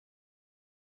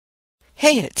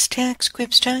Hey, it's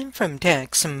TaxQuips time from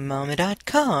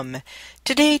TaxMama.com.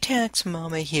 Today,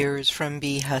 TaxMama hears from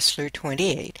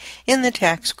BHustler28 in the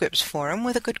TaxQuips Forum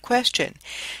with a good question.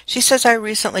 She says, I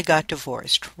recently got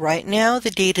divorced. Right now,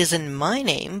 the deed is in my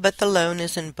name, but the loan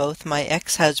is in both my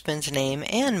ex-husband's name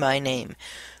and my name.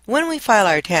 When we file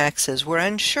our taxes, we're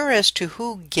unsure as to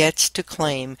who gets to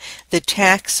claim the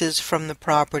taxes from the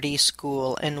property,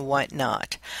 school, and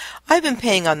whatnot. I've been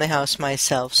paying on the house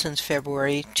myself since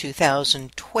February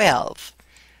 2012.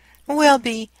 Well,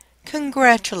 B,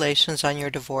 congratulations on your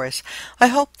divorce. I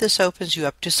hope this opens you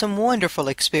up to some wonderful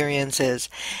experiences.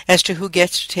 As to who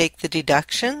gets to take the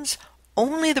deductions,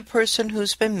 only the person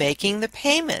who's been making the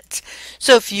payments.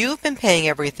 So if you've been paying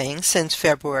everything since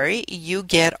February, you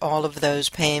get all of those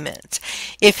payments.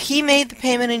 If he made the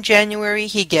payment in January,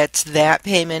 he gets that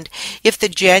payment. If the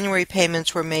January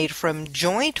payments were made from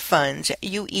joint funds,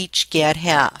 you each get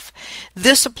half.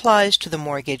 This applies to the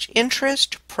mortgage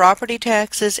interest, property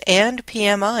taxes, and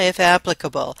PMI if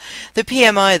applicable. The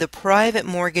PMI, the private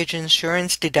mortgage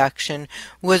insurance deduction,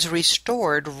 was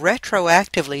restored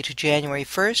retroactively to January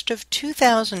 1st of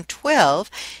 2012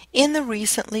 in the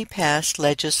recently passed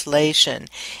legislation.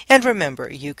 And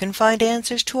remember, you can find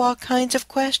answers to all kinds of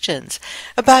questions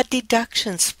about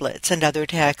deduction splits and other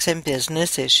tax and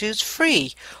business issues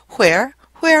free. Where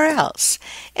else?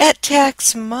 At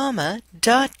TaxMama.com.